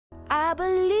I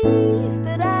believe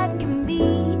that I can be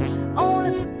only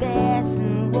the best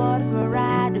in whatever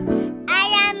I do.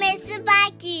 I am a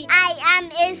super kid. I am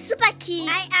a super kid.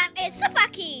 I am a super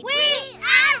kid. We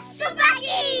are super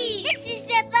kids. This is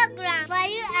the program for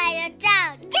you and your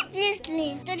child. Keep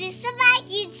listening to the Super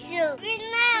Kids Show with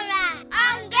Nora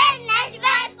on Grace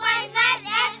 95.5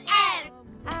 FM.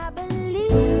 I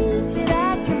believe that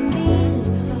I can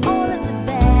be only the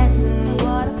best in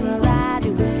whatever I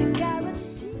do.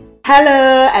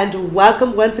 Hello and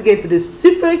welcome once again to the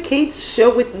Super Kids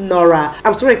Show with Nora.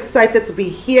 I'm so excited to be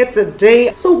here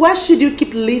today. So why should you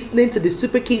keep listening to the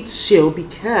Super Kids Show?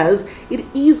 Because it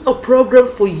is a program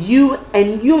for you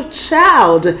and your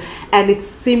child, and it's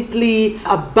simply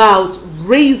about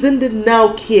raising the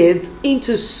now kids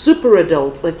into super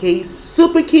adults. Okay,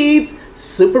 super kids,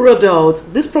 super adults.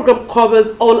 This program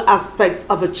covers all aspects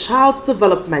of a child's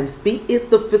development, be it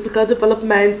the physical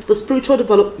development, the spiritual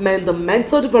development, the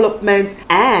mental development,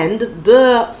 and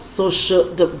the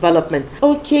social development.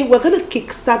 Okay, we're going to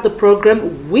kickstart the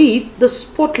program with the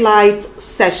spotlight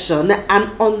session, and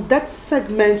on that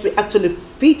segment we actually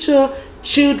feature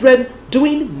children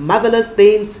doing marvelous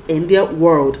things in their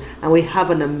world, and we have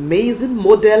an amazing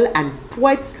model and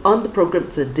poet on the program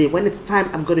today. When it's time,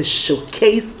 I'm going to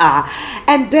showcase her,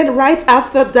 and then right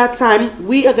after that time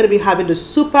we are going to be having the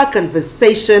super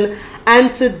conversation,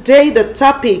 and today the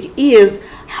topic is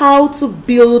how to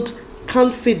build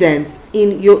confidence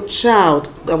in your child,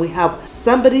 and we have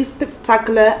somebody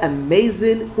spectacular,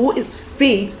 amazing, who is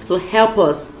fit to help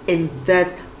us in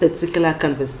that particular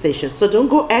conversation. So don't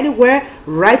go anywhere.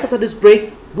 Right after this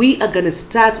break, we are going to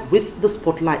start with the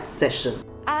spotlight session.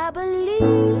 I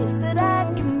believe that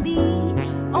I can be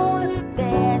only the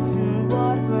best in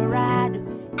whatever I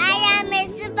do. I am a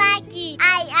super kid.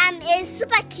 I am a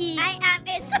super kid. I am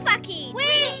a super kid.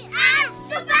 We are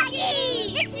super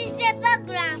kids. This is the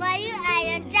program for you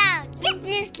and your child. Keep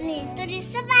listening to the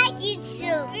Super Kids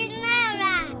Show with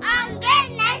Nora on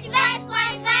Grace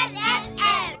 95.5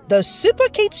 FM. The Super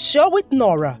Kids Show with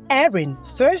Nora, airing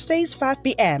Thursdays 5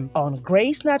 p.m. on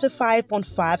Grace 95.5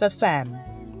 FM.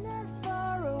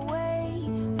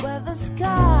 The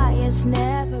sky is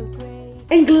never gray.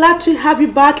 And glad to have you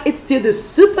back. It's still the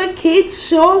Super Kids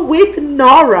Show with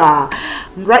Nora.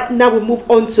 Right now we move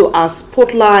on to our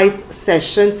spotlight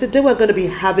session. Today we're going to be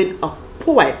having a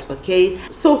poet. Okay,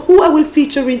 so who are we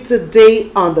featuring today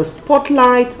on the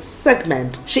spotlight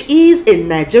segment? She is a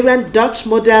Nigerian Dutch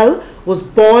model, was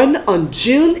born on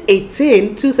June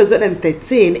 18,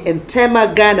 2013 in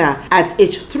Tema, Ghana. At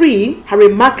age 3, her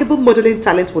remarkable modeling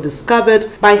talent was discovered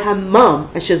by her mom,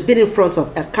 and she has been in front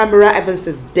of a camera ever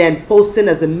since then, posing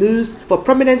as a muse for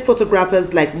prominent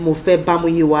photographers like Mofe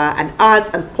Bamuyiwa, an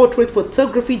art and portrait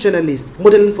photography journalist,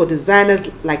 modeling for designers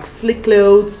like Slick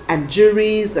Clothes and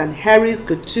Juries and Harry's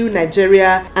Couture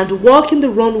Nigeria, and walking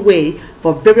the runway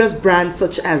for various brands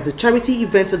such as the charity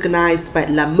event organized by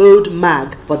La Mode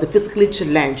Mag for the physically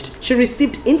challenged. She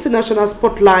received international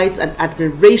spotlight and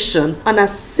admiration on her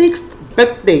 6th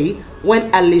birthday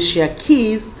when Alicia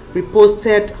Keys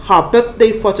reposted her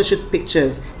birthday photoshoot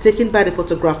pictures taken by the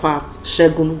photographer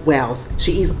Shegun Wealth.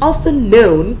 She is also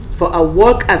known for her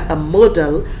work as a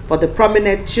model for the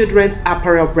prominent children's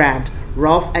apparel brand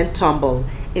Rough and Tumble.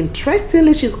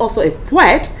 Interestingly, she's also a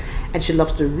poet, and she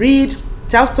loves to read,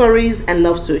 tell stories, and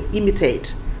loves to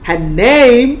imitate. Her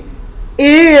name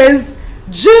is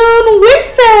June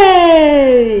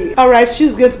Wisse. Alright,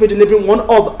 she's going to be delivering one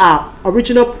of our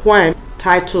original poems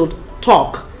titled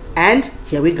Talk, and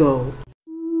here we go.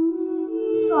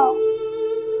 Talk.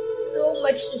 So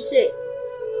much to say,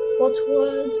 but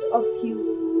words of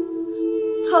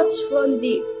few. Thoughts run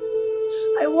deep.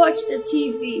 I watch the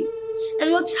TV,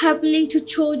 and what's happening to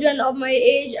children of my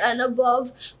age and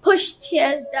above push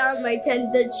tears down my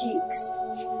tender cheeks.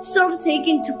 Some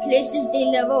taken to places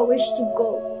they never wish to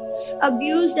go,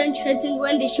 abused and threatened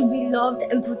when they should be loved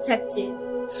and protected.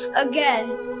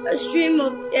 Again, a stream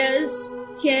of tears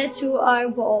tear to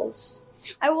eyeballs.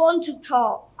 I want to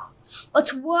talk,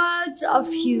 but words are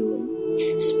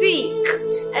few. Speak,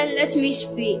 and let me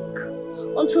speak,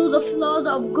 until the flood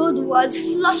of good words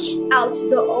flush out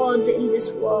the odd in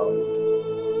this world.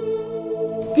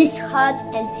 This hurt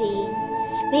and pain,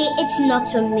 may it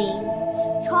not remain.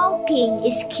 Talking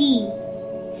is key,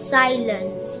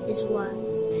 silence is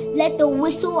worse. Let the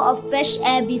whistle of fresh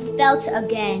air be felt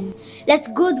again.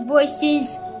 Let good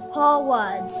voices pour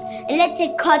words, and let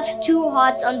it cut two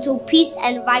hearts until peace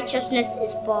and righteousness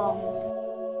is formed.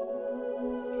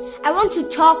 I want to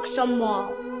talk some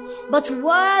more, but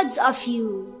words are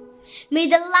few. May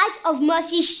the light of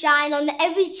mercy shine on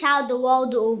every child the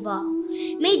world over.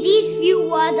 May these few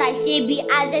words I say be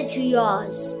added to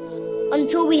yours.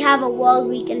 until we have a world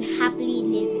we can happily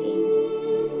live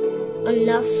in.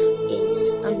 Enough is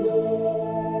enough.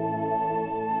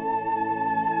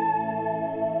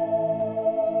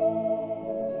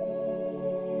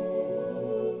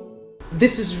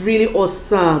 This is really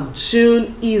awesome.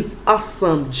 June is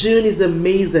awesome. June is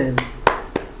amazing.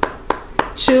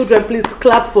 Children, please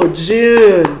clap for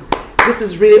June. This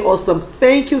is really awesome.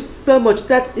 Thank you so much.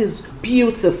 That is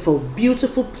beautiful.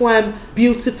 Beautiful poem,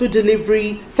 beautiful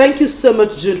delivery. Thank you so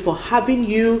much, June, for having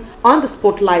you on the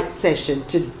Spotlight session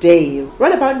today.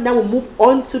 Right about now, we'll move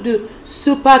on to the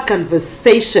super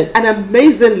conversation. And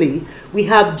amazingly, we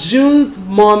have June's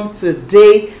mom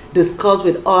today discuss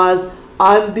with us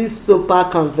on this super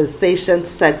conversation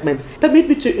segment. Permit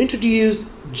me to introduce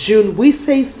June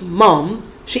Wisse's mom.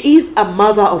 She is a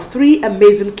mother of 3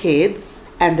 amazing kids,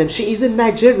 and she is a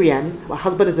Nigerian. Her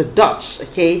husband is a Dutch,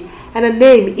 okay? And her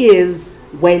name is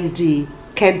Wendy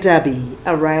Kendabi.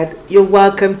 All right, you're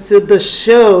welcome to the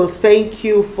show. Thank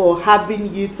you for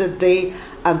having you today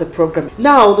on the program.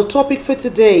 Now, the topic for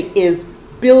today is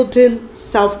building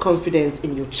self-confidence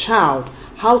in your child.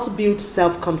 How to build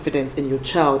self-confidence in your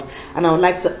child. And I would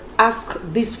like to ask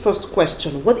this first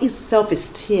question. What is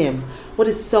self-esteem? What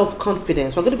is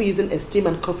self-confidence? We're going to be using esteem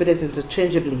and confidence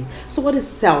interchangeably. So what is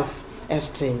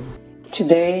self-esteem?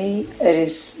 Today, it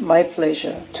is my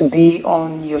pleasure to be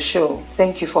on your show.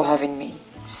 Thank you for having me.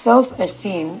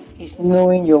 Self-esteem is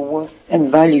knowing your worth and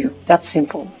value. That's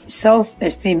simple.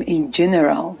 Self-esteem in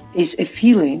general is a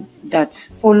feeling that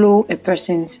follows a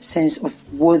person's sense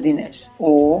of worthiness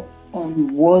or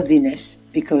unworthiness,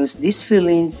 because these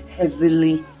feelings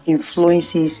heavily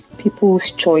influences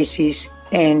people's choices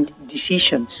and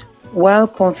decisions. While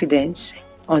confidence,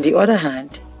 on the other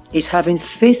hand, is having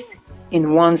faith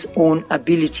in one's own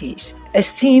abilities.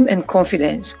 Esteem and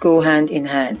confidence go hand in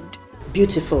hand.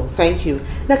 Beautiful, thank you.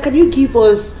 Now, can you give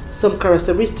us some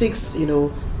characteristics,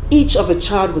 each of a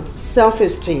child with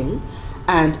self-esteem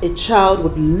and a child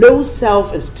with low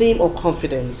self-esteem or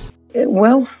confidence?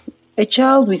 Well, a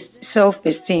child with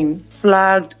self-esteem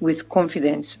flagged with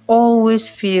confidence always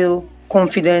feel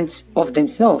confident of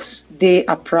themselves. They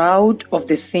are proud of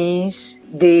the things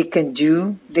they can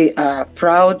do. They are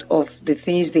proud of the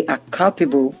things they are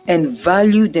capable and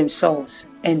value themselves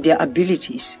and their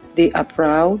abilities. They are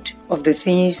proud of the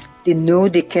things they know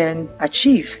they can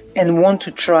achieve and want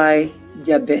to try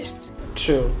their best.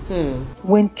 True.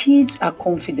 When kids are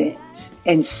confident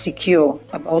and secure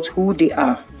about who they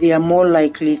are more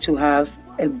likely to have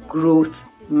a growth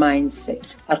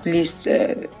mindset. At least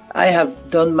I have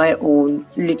done my own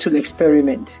little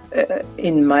experiment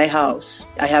in my house.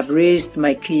 I have raised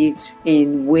my kids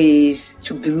in ways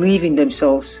to believe in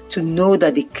themselves, to know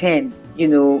that they can,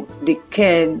 they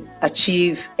can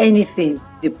achieve anything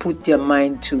they put their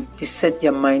mind to, they set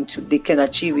their mind to, they can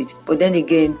achieve it. But then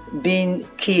again, being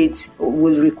kids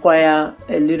will require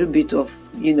a little bit of,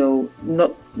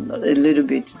 not a little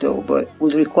bit though, but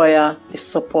will require the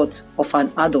support of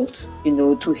an adult,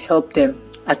 to help them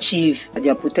achieve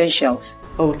their potentials.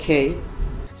 Okay.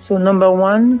 So number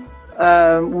 1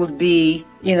 would be,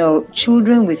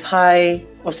 children with high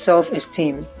or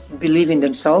self-esteem believe in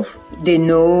themselves. They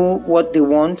know what they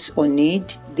want or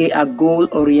need. They are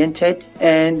goal-oriented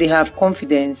and they have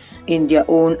confidence in their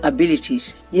own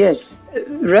abilities. Yes,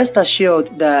 rest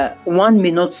assured that one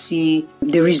may not see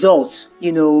the results,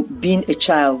 being a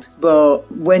child, but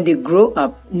when they grow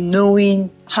up, knowing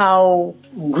how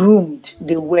groomed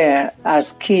they were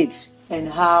as kids and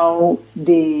how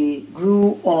they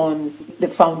grew on the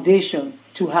foundation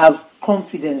to have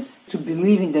confidence, to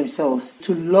believe in themselves,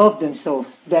 to love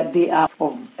themselves, that they are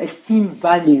of esteem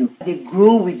value. They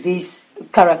grow with these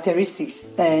characteristics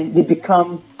and they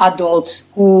become adults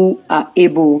who are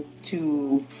able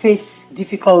to face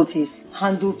difficulties,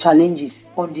 handle challenges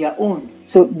on their own.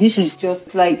 So this is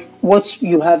just like what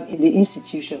you have in the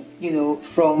institution,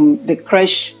 from the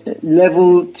creche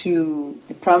level to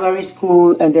the primary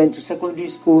school and then to secondary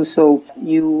school. So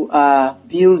you are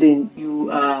building,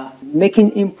 you are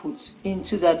making inputs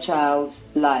into that child's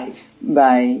life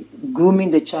by grooming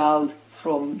the child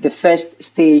from the first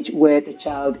stage where the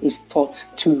child is taught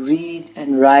to read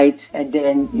and write, and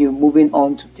then you're moving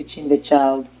on to teaching the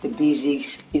child the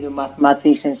basics,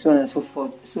 mathematics and so on and so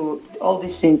forth. So all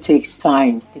these things takes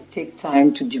time. They take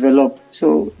time to develop.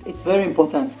 So it's very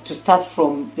important to start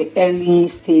from the early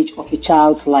stage of a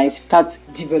child's life, start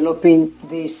developing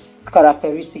these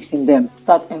characteristics in them.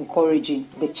 Start encouraging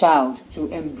the child to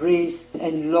embrace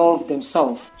and love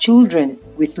themselves. Children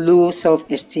with low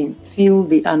self-esteem feel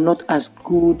they are not as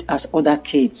good as other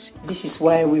kids. This is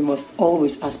why we must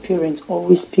always, as parents,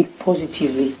 always speak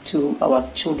positively to our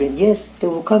children. Yes, there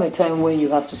will come a time when you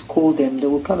have to scold them. There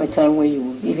will come a time when you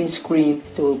will even scream.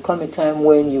 There will come a time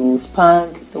when you will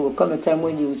spank. There will come a time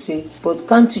when you will say, but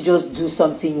can't you just do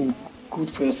something good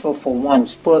for yourself for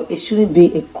once? But it shouldn't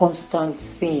be a constant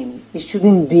thing. It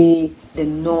shouldn't be the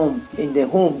norm in the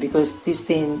home, because this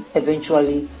thing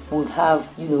eventually would have,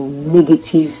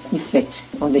 negative effect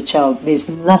on the child. There's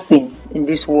nothing in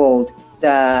this world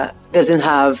that doesn't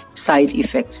have side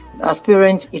effects. As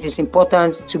parents, it is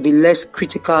important to be less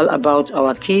critical about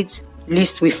our kids,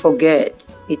 lest we forget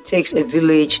it takes a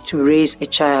village to raise a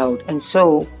child. And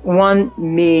so one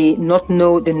may not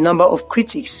know the number of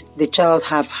critics the child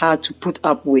have had to put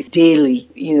up with daily,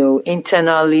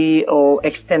 internally or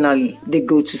externally. They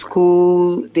go to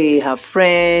school, they have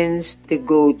friends, they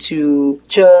go to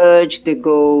church, they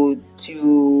go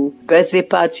to birthday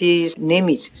parties, name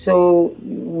it. So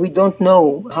we don't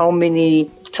know how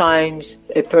many times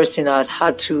a person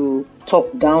had to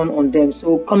talk down on them.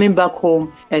 So coming back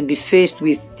home and be faced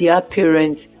with their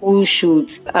parents who should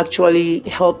actually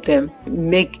help them,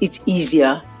 make it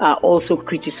easier, are also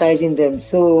criticizing them.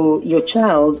 So your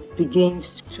child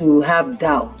begins to have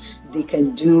doubts. They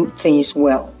can do things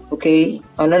well. Okay.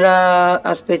 Another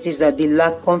aspect is that they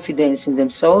lack confidence in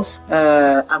themselves,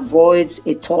 avoids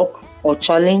a talk or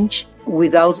challenge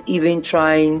without even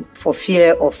trying for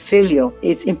fear of failure.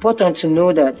 It's important to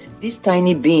know that these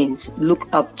tiny beings look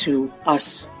up to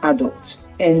us adults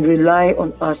and rely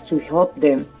on us to help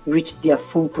them reach their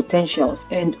full potentials.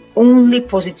 And only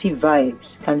positive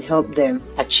vibes can help them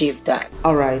achieve that.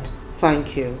 All right.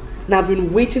 Thank you. Now, I've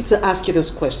been waiting to ask you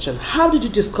this question. How did you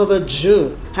discover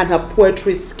June and her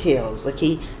poetry skills?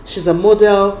 Okay, she's a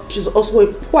model. She's also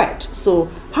a poet. So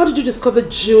how did you discover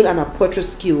June and her poetry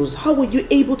skills? How were you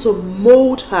able to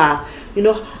mold her,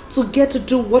 to get to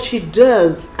do what she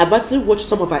does? I've actually watched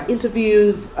some of her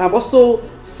interviews. I've also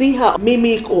seen her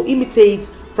mimic or imitate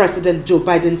President Joe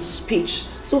Biden's speech.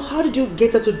 So how did you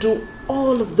get her to do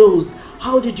all of those?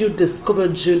 How did you discover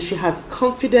June? She has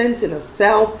confidence in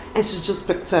herself and she's just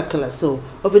spectacular. So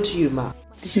over to you, Ma.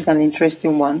 This is an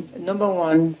interesting one. Number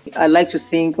one, I like to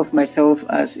think of myself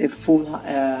as a full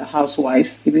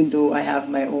housewife, even though I have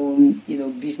my own,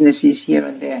 businesses here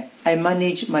and there. I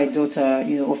manage my daughter,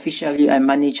 officially I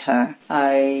manage her.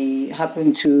 I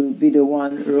happen to be the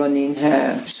one running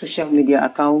her social media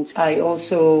account. I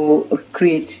also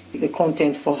create the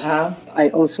content for her. I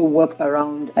also work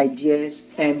around ideas,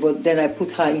 but then I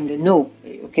put her in the know,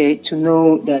 okay, to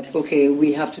know that, okay,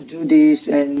 we have to do this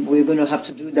and we're going to have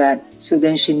to do that. So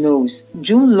then she knows.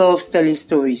 June loves telling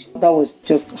stories. That was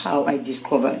just how I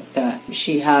discovered that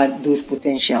she had those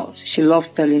potentials. She loves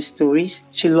telling stories.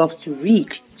 She loves to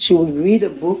read. She would read a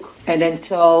book and then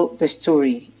tell the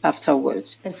story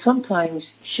afterwards. And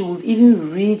sometimes she would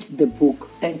even read the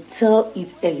book and tell it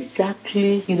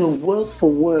exactly, word for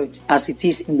word as it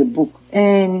is in the book.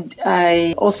 And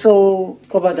I also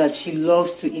discovered that she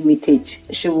loves to imitate.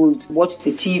 She would watch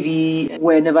the TV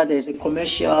whenever there's a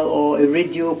commercial or a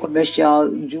radio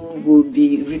commercial. June will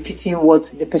be repeating what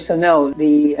the personnel,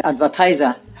 the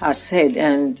advertiser has said.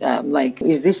 And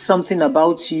is this something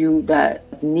about you that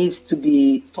needs to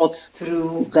be thought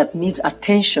through, that needs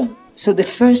attention? So the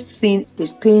first thing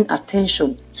is paying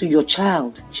attention to your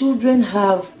child. Children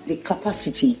have the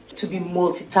capacity to be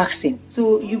multitasking.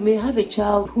 So you may have a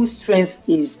child whose strength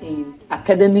is in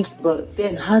academics, but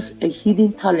then has a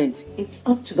hidden talent. It's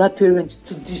up to that parent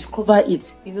to discover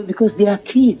it, because they are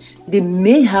kids. They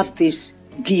may have this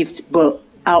gift, but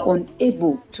are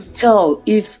unable to tell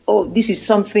if, this is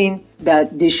something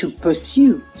that they should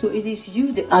pursue. So it is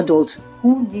you, the adult,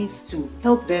 who needs to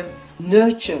help them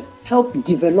nurture, help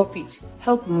develop it,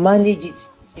 help manage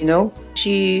it.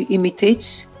 She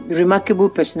imitates remarkable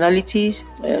personalities.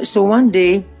 So one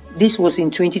day, this was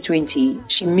in 2020,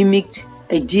 she mimicked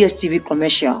a DSTV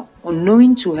commercial.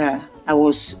 Unknowing to her, I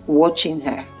was watching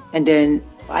her. And then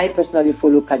I personally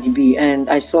follow Cardi B, and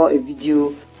I saw a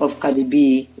video of Cardi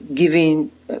B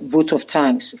giving a vote of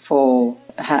thanks for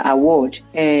her award,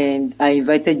 and I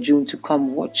invited June to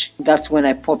come watch. That's when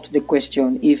I popped the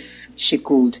question if she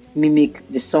could mimic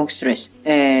the songstress,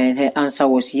 and her answer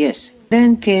was yes.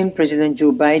 Then came President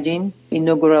Joe Biden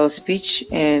inaugural speech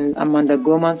and Amanda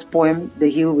Gorman's poem, The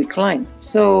Hill We Climb.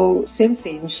 So same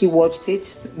thing, she watched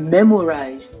it,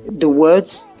 memorized the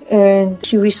words, and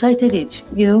she recited it,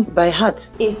 by heart.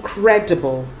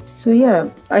 Incredible. So yeah,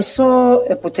 I saw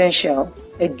a potential,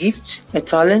 a gift, a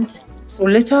talent. So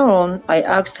later on, I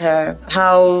asked her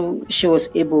how she was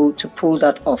able to pull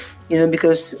that off,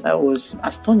 because I was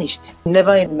astonished.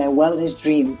 Never in my wildest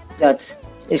dream that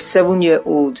a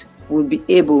 7-year-old would be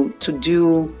able to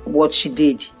do what she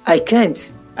did. I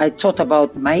can't. I thought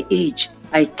about my age.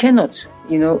 I cannot,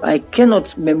 I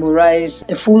cannot memorize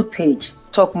a full page,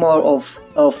 talk more of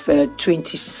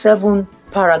 27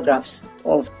 paragraphs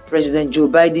of President Joe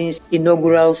Biden's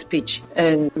inaugural speech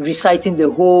and reciting the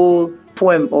whole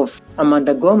poem of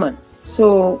Amanda Gorman.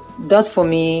 So that for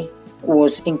me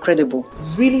was incredible.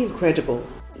 Really incredible.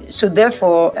 So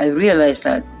therefore, I realized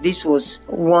that this was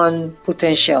one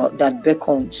potential that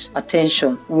beckons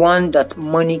attention, one that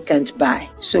money can't buy.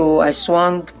 So I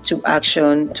swung to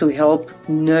action to help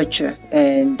nurture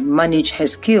and manage her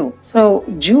skill. So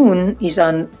June is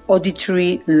an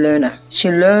auditory learner.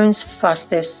 She learns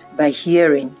fastest by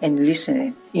hearing and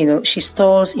listening. She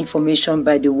stores information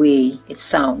by the way it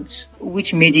sounds,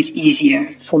 which made it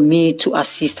easier for me to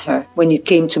assist her when it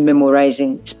came to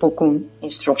memorizing spoken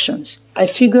instructions. I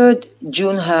figured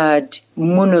June had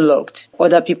monologued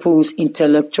other people's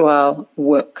intellectual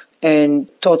work and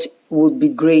thought it would be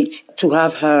great to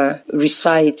have her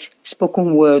recite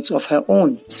spoken words of her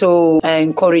own. So I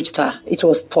encouraged her. It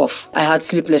was tough. I had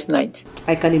sleepless nights.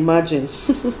 I can imagine.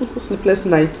 Sleepless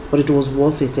nights, but it was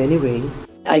worth it anyway.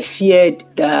 I feared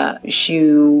that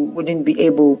she wouldn't be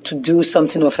able to do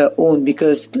something of her own,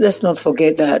 because let's not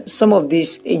forget that some of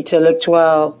these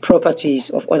intellectual properties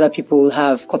of other people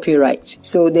have copyright.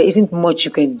 So there isn't much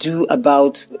you can do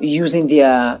about using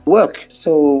their work.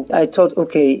 So I thought,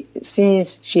 okay,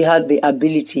 since she had the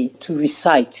ability to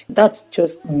recite, that's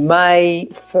just my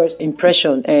first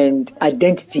impression and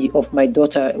identity of my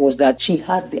daughter, was that she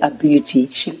had the ability,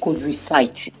 she could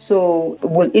recite. So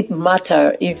will it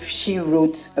matter if she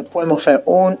wrote a poem of her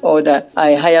own, or that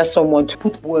I hire someone to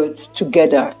put words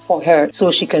together for her so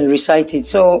she can recite it?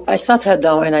 So I sat her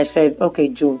down and I said, okay,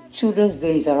 June, Children's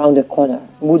Day is around the corner.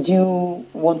 Would you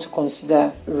want to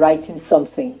consider writing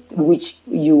something which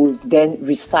you will then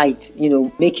recite,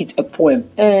 make it a poem?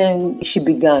 And she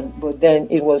began, but then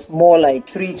it was more like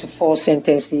 3 to 4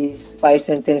 sentences, 5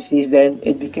 sentences, then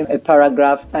it became a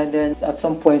paragraph. And then at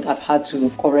some point I've had to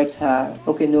correct her.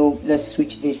 Okay, no, let's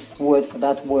switch this word for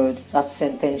that word. That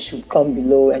sentence should come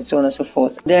below, and so on and so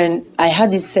forth. Then I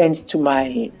had it sent to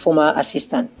my former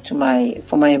assistant, to my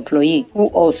former employee, who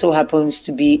also happens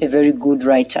to be a very good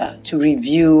writer, to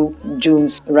review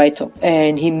June's write-up.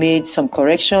 And he made some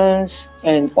corrections,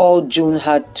 and all June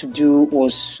had to do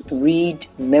was to read,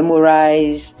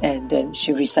 memorize, and then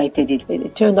she recited it.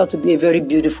 It turned out to be a very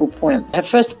beautiful poem. Her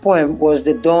first poem was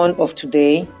The Dawn of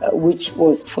Today, which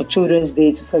was for Children's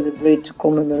Day, to celebrate, to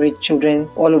commemorate children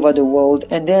all over the world.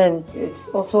 And then it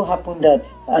also happened that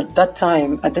at that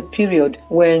time, at the period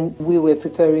when we were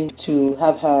preparing to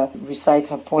have her recite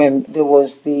her poem, there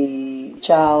was the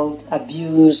child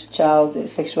abuse, child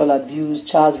sexual abuse,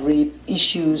 child rape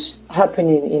issues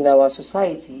happening in our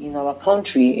society, in our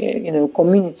country,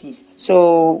 communities.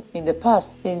 So in the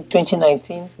past, in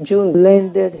 2019, June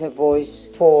lended her voice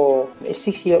for a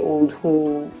 6-year-old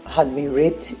who had been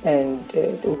raped and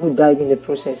who died in the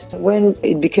process. When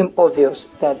it became obvious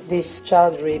that this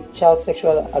child rape, child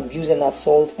sexual abuse and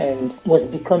assault and was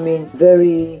becoming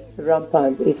very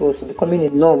rampant, it was becoming a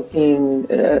norm in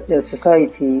the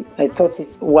society, I thought it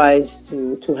wise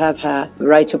to have her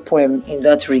write a poem in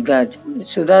that regard.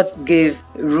 So that gave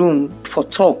room for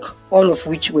talk, all of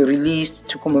which were released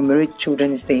to commemorate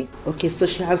Children's Day. Okay, so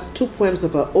she has 2 poems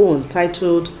of her own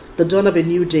titled The Dawn of a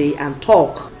New Day and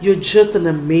Talk. You're just an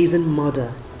amazing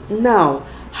mother. Now,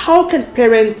 how can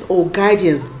parents or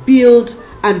guardians build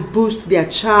and boost their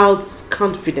child's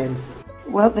confidence?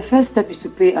 Well, the first step is to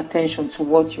pay attention to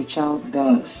what your child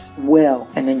does well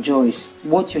and enjoys.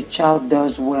 What your child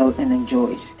does well and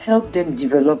enjoys. Help them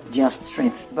develop their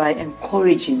strength by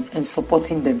encouraging and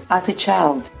supporting them. As a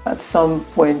child, at some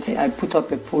point, I put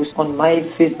up a post on my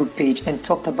Facebook page and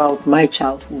talked about my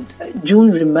childhood.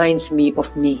 June reminds me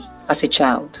of me as a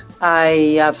child.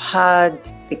 I have had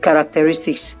the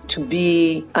characteristics to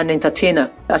be an entertainer.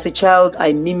 As a child,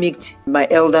 I mimicked my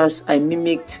elders. I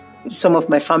mimicked some of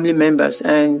my family members,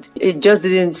 and it just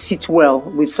didn't sit well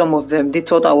with some of them. They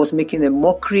thought I was making a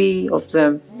mockery of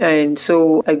them, and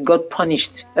so I got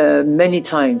punished many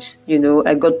times.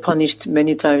 I got punished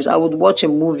many times. I would watch a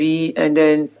movie and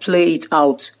then play it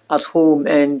out at home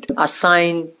and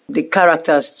assign the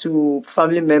characters to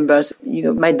family members.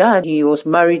 My dad, he was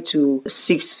married to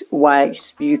 6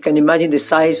 wives. You can imagine the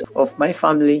size of my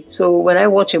family. So when I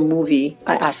watch a movie,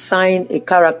 I assign a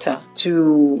character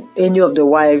to any of the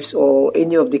wives or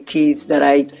any of the kids that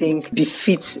I think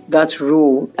befits that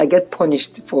role. I get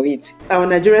punished for it. Our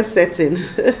Nigerian setting,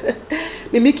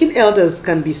 mimicking elders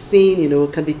can be seen,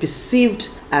 can be perceived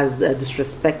as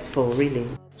disrespectful, really.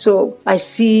 So I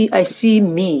see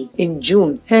me in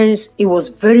June. Hence, it was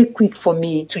very quick for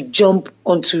me to jump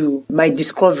onto my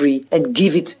discovery and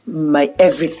give it my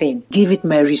everything, give it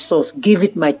my resource, give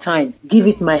it my time, give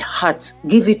it my heart,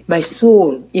 give it my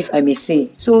soul, if I may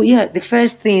say. So yeah, the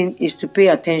first thing is to pay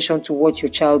attention to what your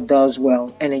child does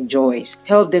well and enjoys.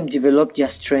 Help them develop their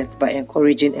strength by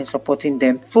encouraging and supporting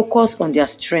them. Focus on their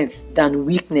strength than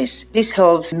weakness. This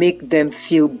helps make them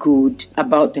feel good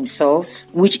about themselves,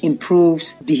 which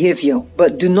improves behavior.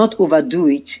 But do not overdo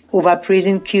it.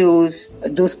 Overpraising kills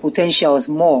those potentials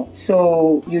more.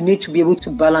 So you need to be able to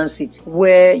balance it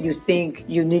where you think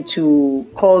you need to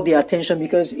call their attention,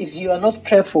 because if you are not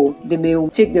careful, they may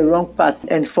take the wrong path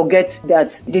and forget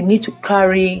that they need to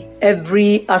carry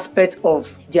every aspect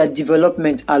of their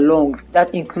development along.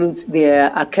 That includes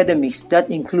their academics, that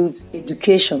includes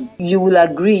education. You will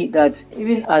agree that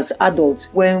even as adults,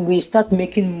 when we start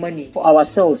making money for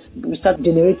ourselves, we start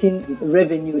generating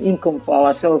revenue, income for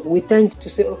ourselves, we tend to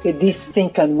say, okay, this thing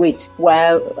can wait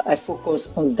while I focus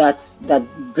on that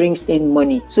brings in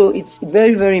money. So it's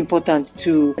very, very important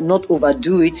to not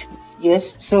overdo it.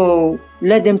 Yes, so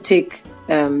let them take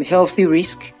healthy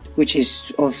risk, which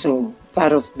is also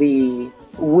part of the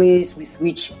ways with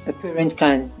which a parent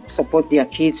can support their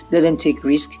kids. Let them take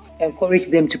risk. Encourage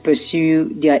them to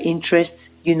pursue their interests,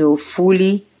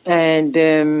 fully. And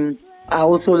I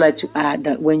also like to add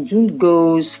that when June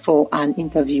goes for an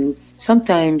interview,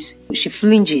 sometimes she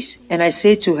flinches. And I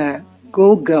say to her,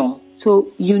 go girl.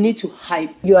 So you need to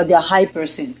hype. You are their hype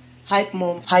person. Hype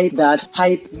mom, hype dad,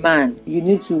 hype man. You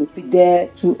need to be there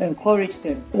to encourage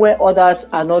them where others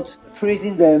are not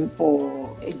praising them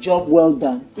for a job well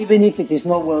done. Even if it is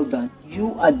not well done,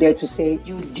 you are there to say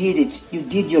you did it. You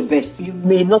did your best. You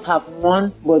may not have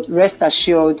won, but rest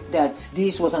assured that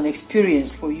this was an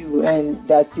experience for you and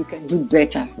that you can do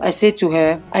better. I said to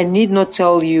her, I need not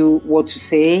tell you what to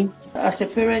say. As a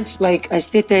parent, like I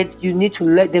stated, you need to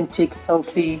let them take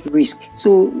healthy risk.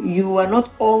 So you are not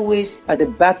always at the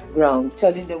background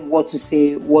telling them what to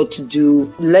say, what to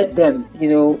do. Let them,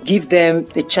 give them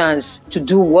the chance to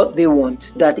do what they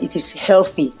want, that it is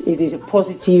healthy. It is a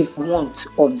positive want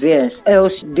of theirs.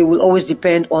 Else, they will always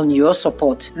depend on your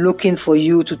support, looking for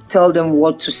you to tell them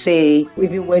what to say,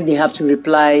 even when they have to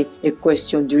reply a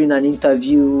question during an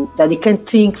interview, that they can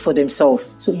think for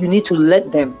themselves. So you need to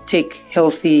let them take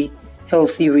healthy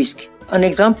risk. An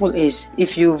example is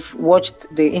if you've watched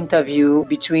the interview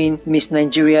between Miss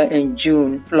Nigeria and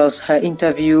June, plus her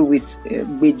interview with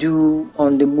Bedu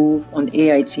on the Move on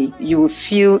AIT, you will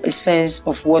feel a sense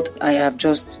of what I have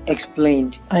just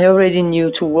explained. I already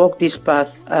knew to walk this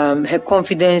path, her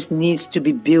confidence needs to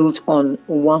be built on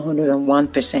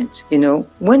 101%.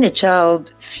 When a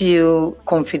child feels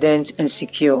confident and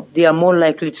secure, they are more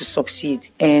likely to succeed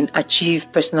and achieve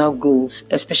personal goals,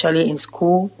 especially in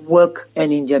school, work,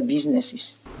 and in their business.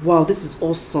 Wow, this is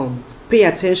awesome. Pay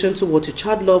attention to what your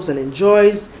child loves and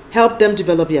enjoys. Help them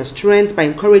develop their strengths by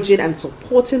encouraging and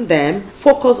supporting them.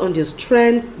 Focus on their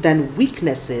strengths than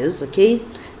weaknesses, okay?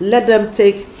 Let them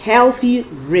take healthy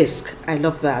risk. I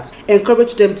love that.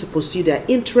 Encourage them to pursue their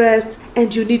interests,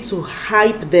 and you need to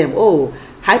hype them. Oh,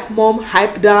 hype mom,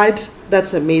 hype dad.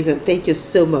 That's amazing. Thank you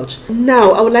so much.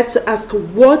 Now, I would like to ask,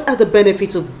 what are the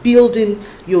benefits of building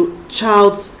your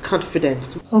child's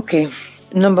confidence? Okay.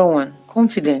 Number 1,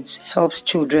 confidence helps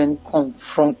children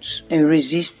confront and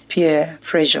resist peer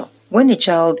pressure. When a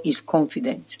child is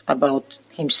confident about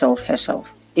himself,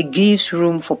 herself, it gives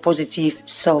room for positive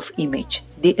self-image.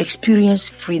 They experience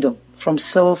freedom from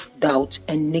self-doubt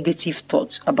and negative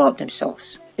thoughts about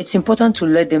themselves. It's important to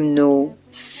let them know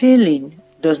failing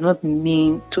does not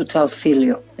mean total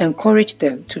failure. Encourage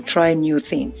them to try new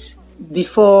things.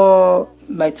 Before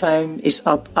my time is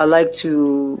up, I like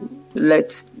to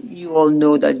let you all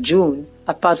know that June,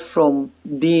 apart from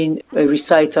being a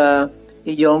reciter,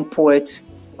 a young poet,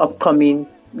 upcoming,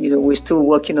 we're still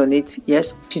working on it.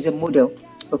 Yes, she's a model,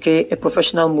 okay, a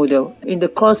professional model. In the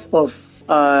course of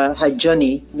her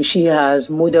journey, she has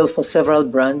modeled for several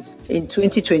brands. In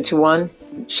 2021,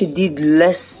 she did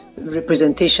less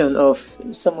representation of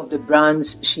some of the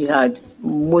brands she had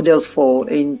modeled for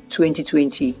in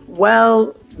 2020.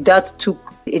 While that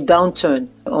took a downturn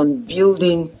on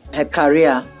building her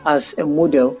career as a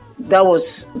model, that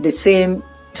was the same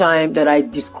time that I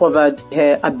discovered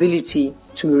her ability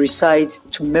to recite,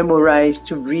 to memorize,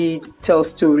 to read, tell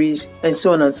stories, and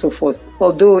so on and so forth.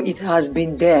 Although it has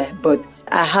been there, but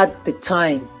I had the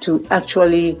time to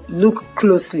actually look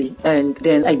closely, and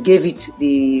then I gave it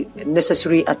the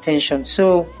necessary attention.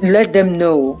 So let them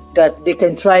know that they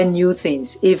can try new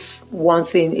things. If one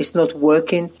thing is not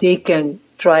working, they can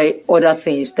try other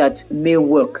things that may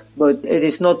work. But it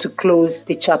is not to close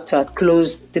the chapter,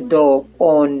 close the door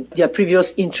on their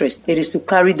previous interest. It is to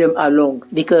carry them along,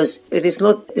 because it is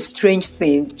not a strange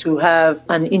thing to have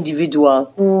an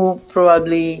individual who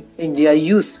probably in their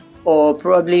youth or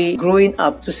probably growing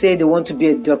up to say they want to be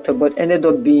a doctor but ended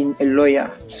up being a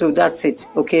lawyer. So that's it,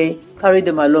 okay? Carry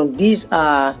them along. These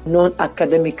are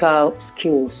non-academical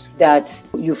skills that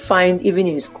you find even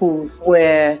in schools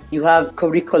where you have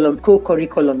co-curriculum,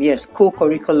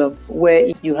 where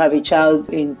you have a child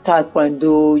in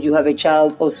taekwondo, you have a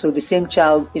child also, the same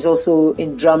child is also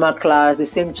in drama class, the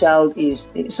same child is,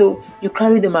 so you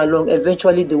carry them along.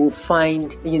 Eventually they will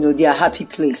find, their happy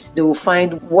place. They will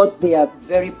find what they are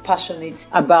very passionate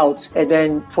about and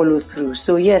then follow through.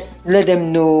 So yes, let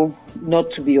them know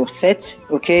not to be upset,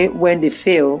 okay? When they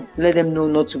fail, let them know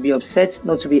not to be upset,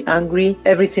 not to be angry.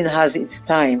 Everything has its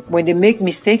time. When they make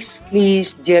mistakes,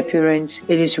 please, dear parents,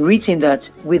 it is written that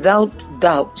without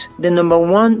doubt, the number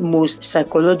one most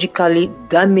psychologically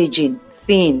damaging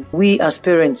thing we as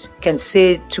parents can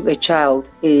say to a child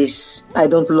is, I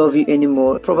don't love you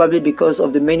anymore. Probably because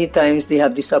of the many times they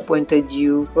have disappointed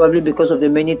you, probably because of the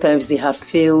many times they have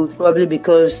failed, probably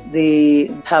because they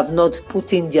have not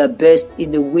put in their best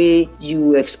in the way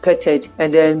you expected,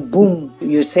 and then boom,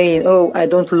 you're saying, oh, I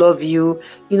don't love you,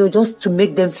 just to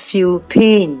make them feel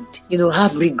pained,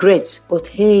 have regrets. But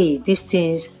hey, these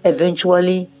things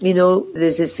eventually,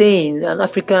 there's a saying, an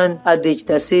African adage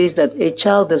that says that a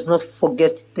child does not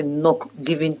forget the knock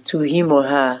given to him or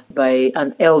her by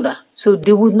an elder. So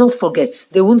they would not forget.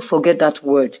 They won't forget that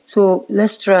word. So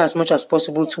let's try as much as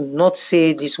possible to not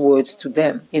say these words to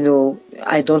them.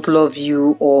 I don't love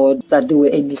you, or that they were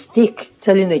a mistake.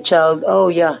 Telling a child, oh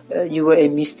yeah, you were a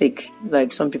mistake,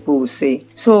 like some people will say.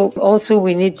 So also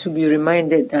we need to be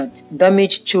reminded that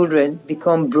damaged children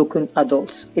become broken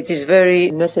adults. It is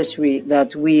very necessary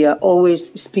that we are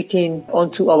always speaking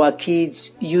onto our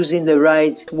kids, using the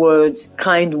right words,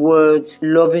 kind words,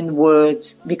 loving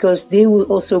words, because they will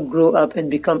also grow up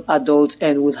and become adults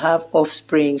and would have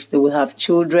offsprings, they will have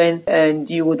children, and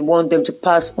you would want them to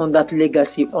pass on that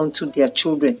legacy onto their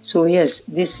children. So yes,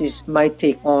 this is my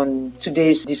take on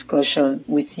today's discussion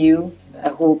with you. I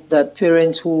hope that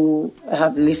parents who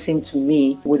have listened to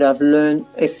me would have learned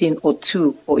a thing or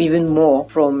two or even more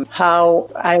from how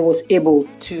I was able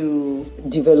to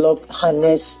develop,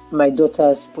 harness my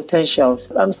daughter's potentials.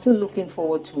 I'm still looking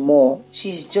forward to more.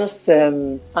 She's just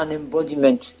an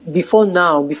embodiment. Before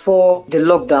the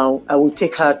lockdown, I will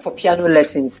take her for piano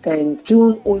lessons, and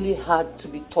June only had to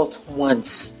be taught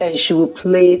once, and she will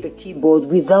play the keyboard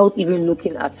without even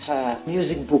looking at her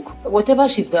music book. Whatever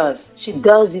she does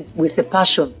it with a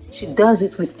passion. She does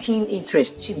it with keen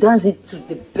interest. She does it to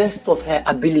the best of her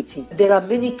ability. There are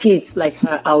many kids like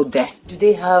her out there. Do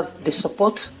they have the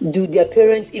support? Do their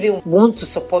parents even want to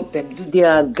support them? Do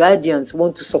their guardians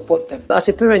want to support them? As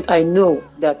a parent, I know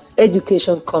that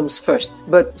education comes first.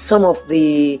 But some of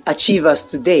the achievers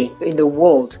today in the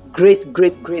world, great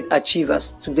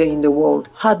achievers today in the world,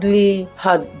 hardly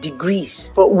had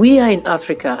degrees. But we are in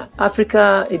Africa.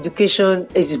 Africa education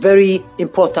is very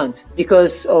important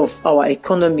because of our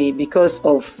economy, because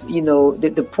of,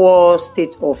 the poor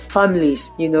state of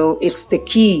families. It's the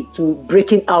key to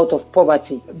breaking out of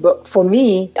poverty. But for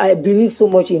me, I believe so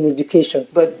much in education.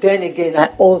 But then again, I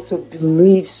also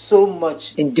believe so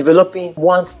much in developing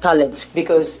one's talent,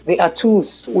 because they are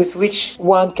tools with which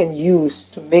one can use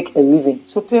to make a living.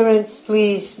 So parents,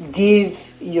 please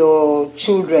give your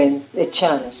children a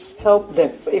chance. Help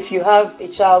them. If you have a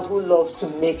child who loves to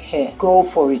make hair, go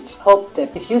for it. Help them.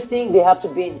 If you think they have to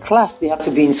be in class, they have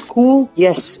to be in school,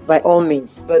 yes, by all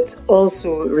means. But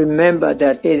also remember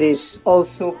that it is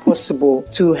also possible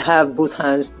to have both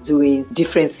hands doing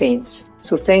different things.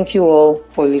 So thank you all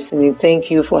for listening. Thank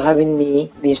you for having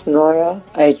me, Miss Nora.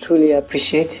 I truly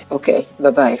appreciate. Okay,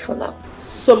 bye-bye for now.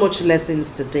 So much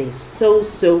lessons today.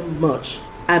 So much.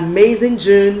 Amazing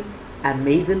June.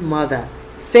 Amazing mother.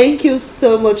 Thank you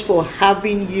so much for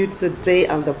having you today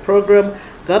on the program.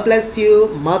 God bless you,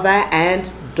 mother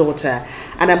and daughter.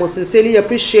 And I most sincerely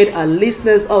appreciate our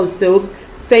listeners also.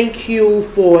 Thank you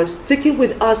for sticking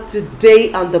with us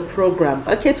today on the program.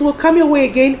 Okay, so we'll come your way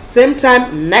again, same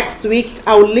time next week.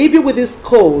 I'll leave you with this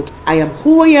quote. I am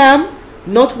who I am,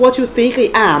 not what you think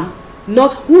I am.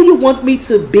 Not who you want me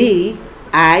to be.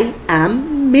 I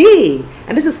am me.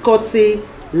 And this is courtesy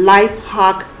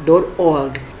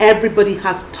lifehack.org. Everybody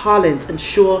has talent.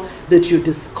 Ensure that you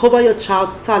discover your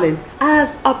child's talent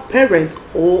as a parent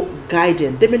or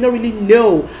guardian. They may not really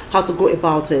know how to go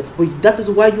about it, but that is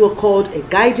why you are called a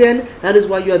guardian. That is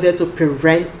why you are there to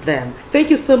parent them. Thank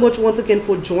you so much once again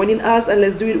for joining us, and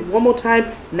let's do it one more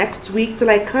time next week till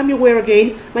I come your way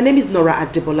again. My name is Nora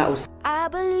Adebola. I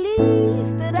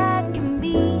believe that